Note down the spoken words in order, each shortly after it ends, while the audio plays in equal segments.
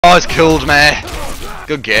Oh, it's killed me.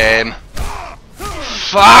 Good game.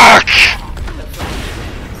 Fuck!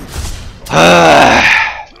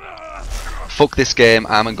 Fuck this game.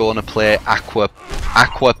 I'm gonna play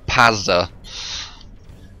Aquapazza.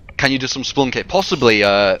 Can you do some Splunky? Possibly,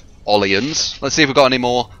 Ollians. Let's see if we've got any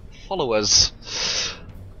more followers.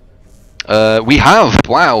 We have.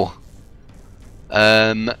 Wow.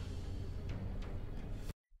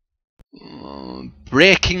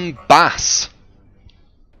 Breaking Bass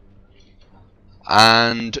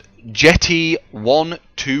and Jetty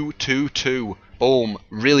 1222. Boom.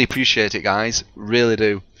 Really appreciate it, guys. Really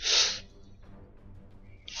do.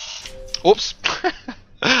 Oops.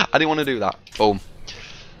 I didn't want to do that. Boom.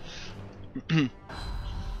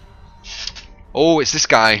 Oh, it's this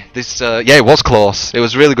guy. This yeah, it was close. It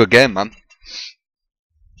was a really good game, man.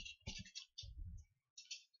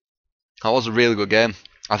 That was a really good game.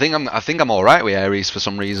 I think I'm all right with ARES for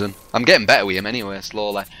some reason. I'm getting better with him anyway,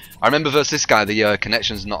 slowly. I remember versus this guy, the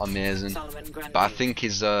connection's not amazing, but I think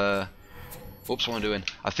he's whoops, what am I doing?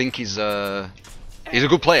 I think he's a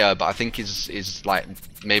good player, but I think he's like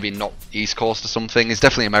maybe not East Coast or something. He's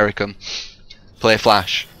definitely American. Play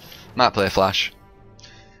Flash. Might play Flash.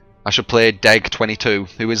 I should play Deg22.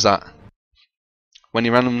 Who is that? When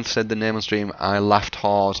you randomly said the name on stream, I laughed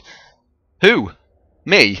hard. Who?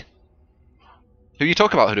 Me? Who you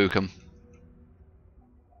talking about, Hadouken?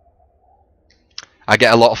 I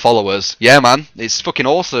get a lot of followers. Yeah, man, it's fucking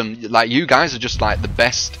awesome. Like, you guys are just like the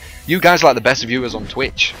best. You guys are like the best viewers on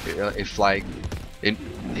Twitch. If like, in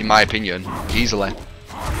my opinion, easily.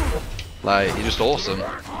 Like, you're just awesome.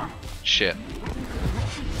 Shit.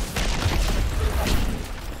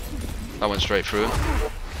 That went straight through him.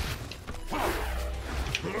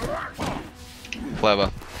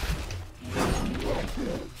 Clever.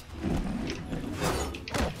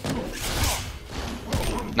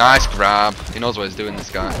 Nice grab. He knows what he's doing, this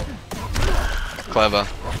guy. Clever.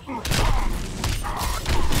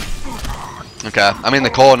 Okay, I'm in the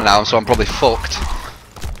corner now, so I'm probably fucked.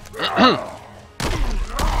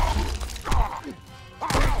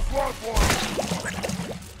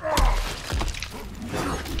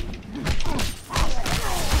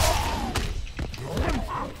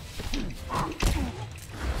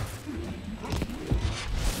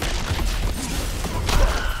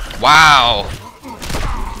 Wow!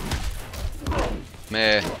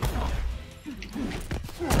 Meh.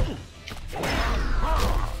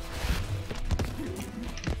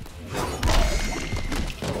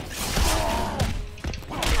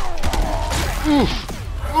 Oof.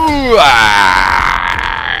 Ooh,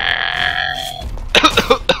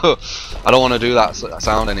 I don't want to do that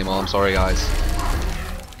sound anymore, I'm sorry guys.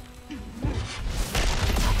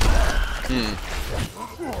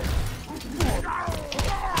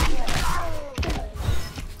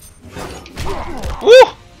 Woo!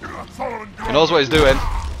 He knows what he's doing.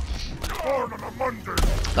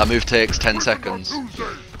 That move takes 10 seconds.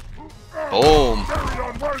 Boom!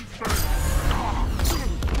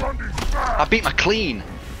 I beat my clean!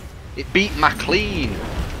 It beat my clean!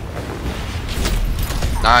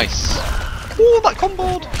 Nice! Ooh, that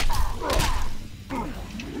comboed!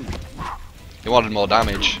 He wanted more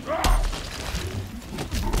damage.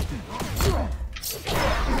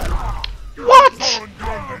 What?!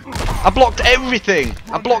 I blocked everything!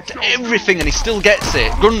 I blocked everything and he still gets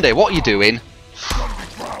it! Grundy, what are you doing?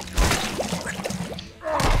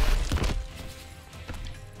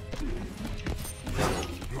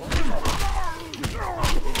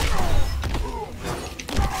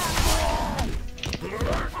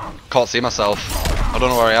 Can't see myself. I don't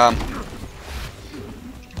know where I am.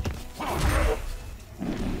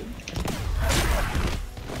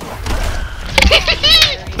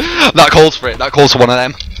 That calls for it. That calls for one of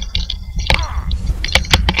them.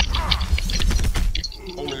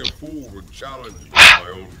 Only a fool would challenge my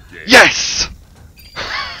own game. Yes!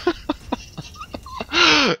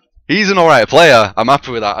 He's an alright player. I'm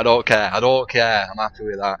happy with that. I don't care. I don't care. I'm happy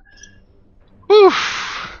with that. Whew.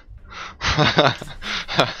 I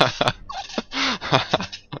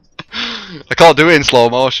can't do it in slow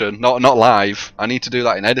motion. Not live. I need to do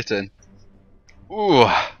that in editing. Ooh.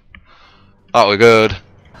 That was good.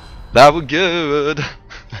 That was good.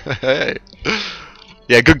 Hey.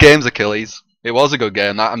 Yeah, good games, Achilles. It was a good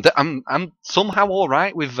game. I'm somehow all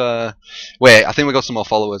right with. Wait, I think we got some more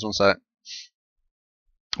followers. One sec.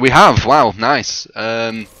 We have. Wow, nice.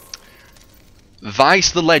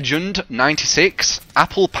 Vice the Legend 96,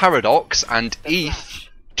 Apple Paradox, and ETH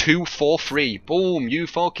 243. Boom! You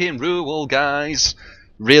fucking rule, guys.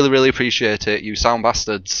 Really, really appreciate it. You sound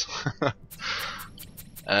bastards.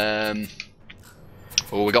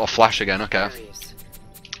 Oh, we got a flash again. Okay.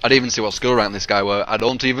 I didn't even see what skill rank this guy were. I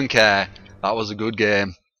don't even care. That was a good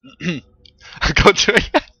game. I got to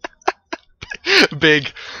it.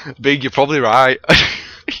 Big, you're probably right.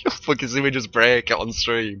 You'll fucking see me just break it on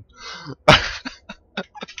stream.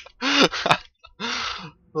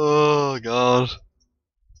 Oh god.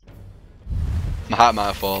 My hat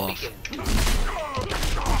might fall off.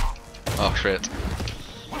 Oh shit.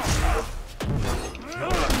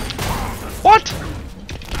 What?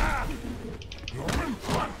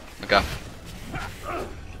 Okay.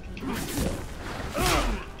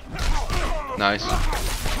 Nice.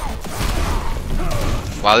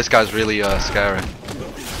 Wow, this guy's really scary.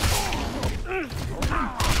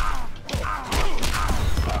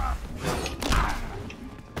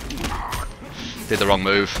 Did the wrong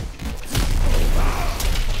move.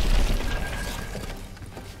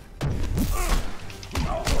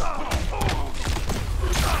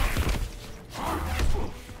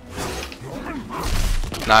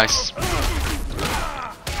 Nice.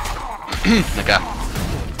 Okay.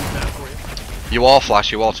 You are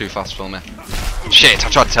Flash, you are too fast for me. Shit, I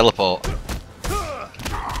tried to teleport.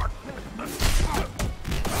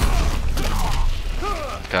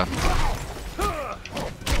 Okay.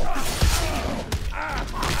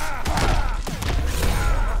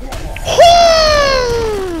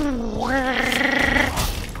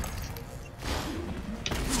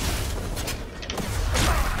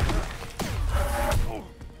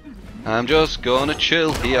 I'm just gonna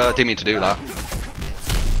chill here. Didn't mean to do that.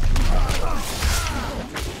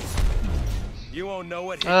 You won't know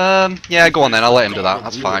what. Yeah, go on then. I'll let him do that.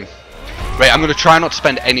 That's fine. Right, I'm gonna try not to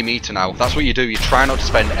spend any meter now. That's what you do. You try not to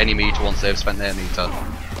spend any meter once they've spent their meter.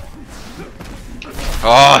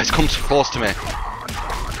 Oh, it's come too close to me.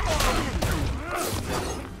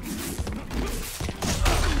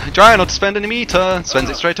 Try not to spend any meter. Spends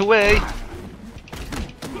it straight away.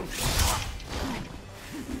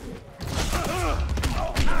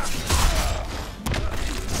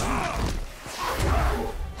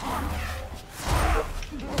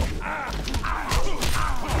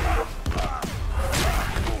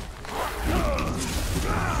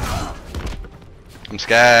 I'm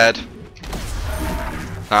scared.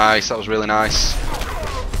 Nice, that was really nice.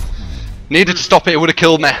 Needed to stop it, it would have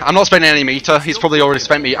killed me. I'm not spending any meter, he's probably already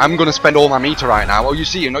spent me. I'm gonna spend all my meter right now. Are you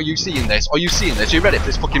seeing this? Are you seeing this? Are you ready for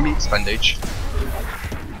this fucking meter spendage?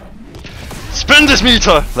 Spend this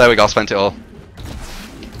meter! There we go, spent it all.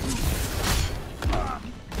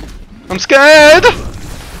 I'm scared!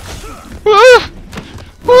 Woo!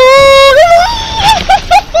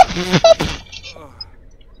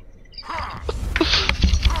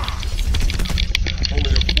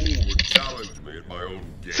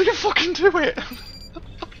 So you fucking do it!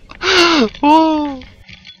 Oh.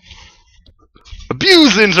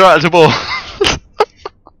 Abuse interactable!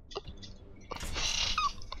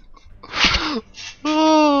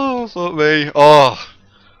 Oh, fuck me. Oh.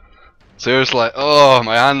 Seriously. Oh,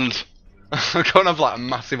 my hand. I'm gonna have like a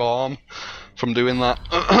massive arm from doing that.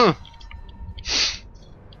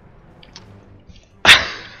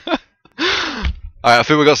 Alright, I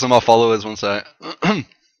think we got some more followers, one sec.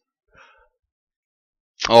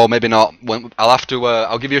 Oh, maybe not. I'll have to.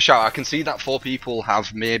 I'll give you a shout. I can see that 4 people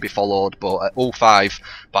have maybe followed, but all 5.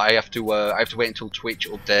 But I have to wait until Twitch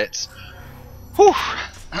updates. Whew.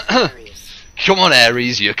 Come on,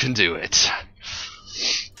 Ares, you can do it.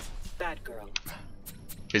 Batgirl.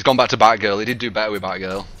 He's gone back to Batgirl. He did do better with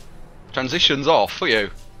Batgirl. Transitions off for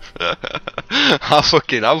you. I'm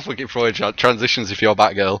fucking throwing transitions if you're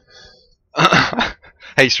Batgirl.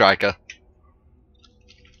 Hey, Striker.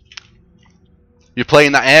 You're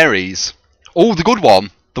playing that Ares. Oh, the good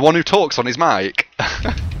one. The one who talks on his mic.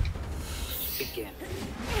 Begin.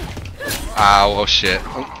 Ow, oh shit.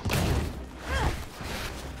 Oh.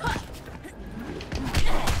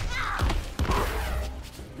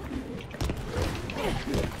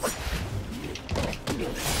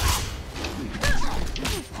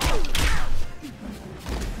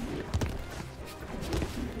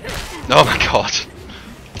 Oh my god.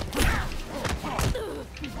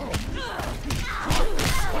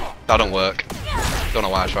 That don't work. Don't know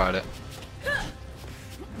why I tried it.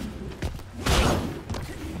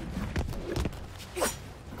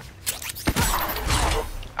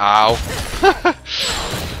 Ow.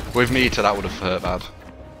 With meter that would have hurt bad.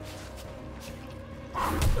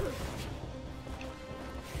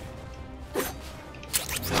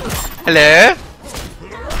 Hello?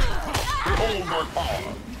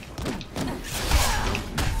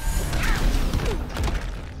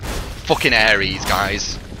 Fucking Ares,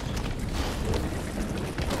 guys.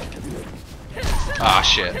 Ah,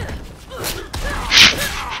 shit.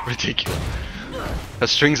 Ridiculous. Her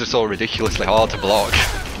strings are so ridiculously hard to block.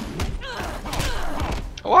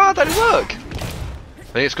 Wow, that didn't work. I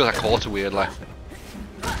think it's because I caught it weirdly.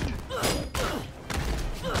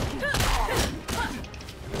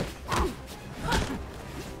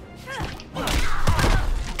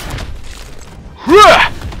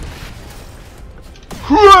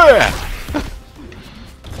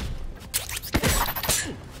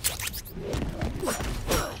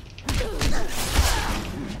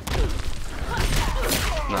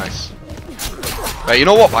 Nice. Right, you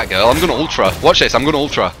know what, Batgirl? I'm gonna ultra. Watch this. I'm gonna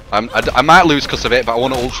ultra. I might lose because of it, but I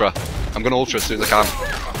want to ultra. I'm gonna ultra as soon as I can.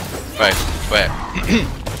 Wait.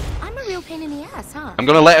 I'm a real pain in the ass, huh? I'm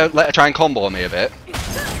gonna let her try and combo me a bit.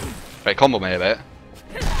 Right, combo me a bit.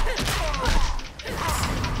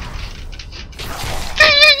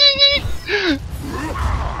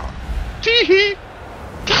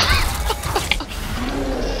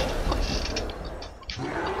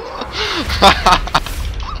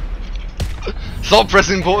 Stop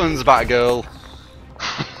pressing buttons, Batgirl.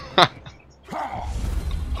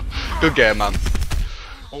 Good game, man.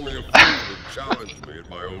 Only a fool would challenge me at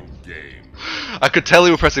my own game. I could tell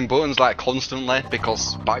you were pressing buttons like constantly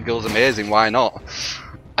because Batgirl's amazing. Why not?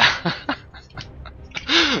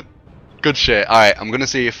 Good shit. All right, I'm gonna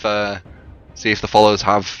see if the followers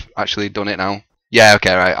have actually done it now. Yeah.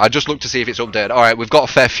 Okay. Right. I just looked to see if it's updated. All right. We've got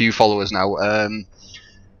a fair few followers now.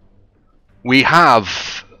 We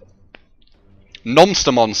have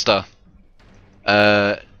Monster, Nagator,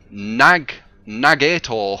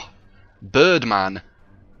 Birdman,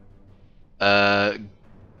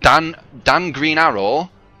 Dan Green Arrow,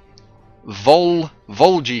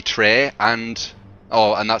 Volgi and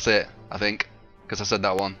that's it, I think, because I said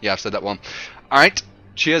that one. Yeah, I've said that one. Alright,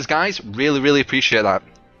 cheers guys, really appreciate that.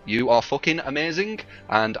 You are fucking amazing,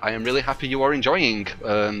 and I am really happy you are enjoying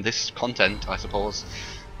this content, I suppose.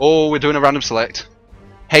 Oh, we're doing a random select.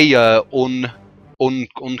 Hey,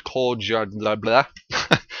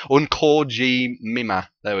 Unkorji Mima.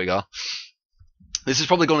 There we go. This is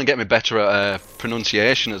probably going to get me better at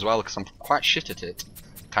pronunciation as well, because I'm quite shit at it.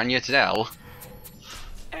 Can you tell?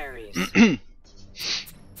 ARES.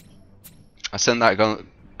 I sent that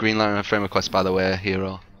Green Lantern friend request, by the way,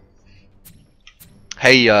 hero.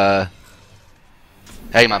 Hey, hey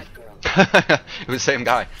man. It was the same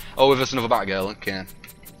guy. Oh, with us another Batgirl. Okay.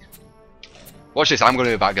 Watch this, I'm going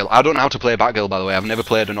to be Batgirl. I don't know how to play Batgirl, by the way. I've never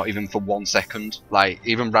played her, not even for 1 second. Like,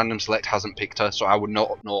 even Random Select hasn't picked her, so I would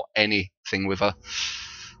not know anything with her.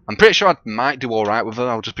 I'm pretty sure I might do alright with her.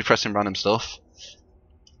 I'll just be pressing random stuff.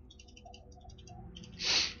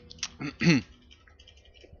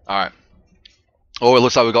 Alright. Oh, it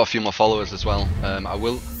looks like we've got a few more followers as well. I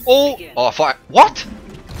will... Oh! Oh, I thought... What?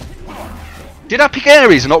 Did I pick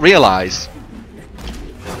Ares and not realise?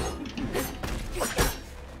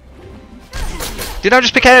 Did I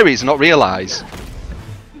just pick Ares and not realise?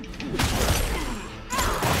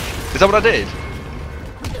 Is that what I did?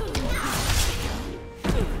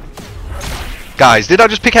 Guys, did I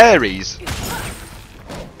just pick Ares?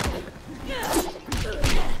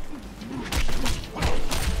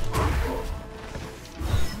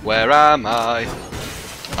 Where am I?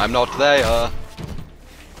 I'm not there.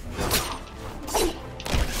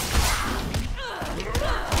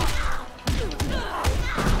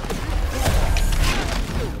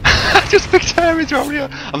 Just picked Ares over here.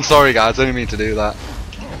 I'm sorry guys, I didn't mean to do that.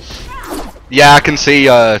 Yeah, I can see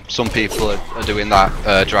some people are doing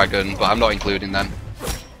that dragon, but I'm not including them.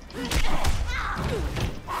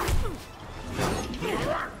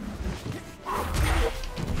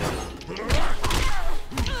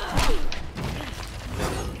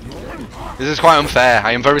 This is quite unfair.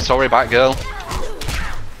 I am very sorry, Batgirl.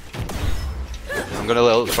 I'm gonna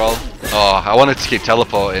little troll. Oh, I wanted to keep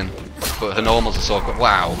teleporting, but her normals are so quick.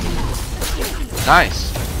 Wow.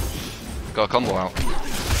 Nice. Got a combo out.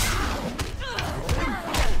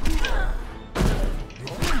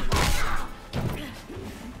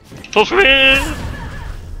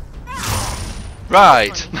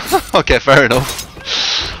 Right. Okay, fair enough.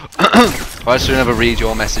 Why should we never read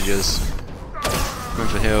your messages? Room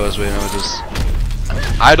for heroes, we know just.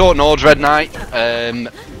 I don't know, Dread Knight.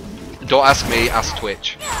 Don't ask me, ask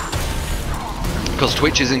Twitch. Because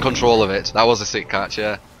Twitch is in control of it. That was a sick catch,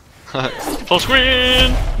 yeah. Full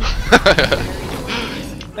screen!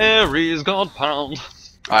 Ares God Pound.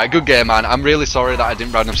 Alright, good game, man. I'm really sorry that I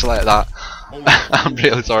didn't random select that. I'm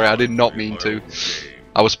really sorry, I did not mean to.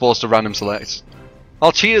 I was supposed to random select.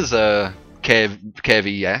 Oh, cheers,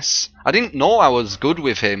 KVS. I didn't know I was good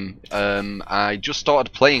with him. I just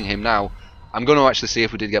started playing him now. I'm going to actually see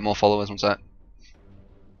if we did get more followers. One sec.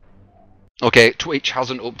 Okay, Twitch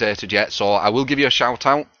hasn't updated yet, so I will give you a shout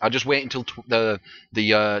out. I'll just wait until the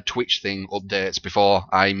Twitch thing updates before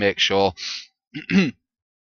I make sure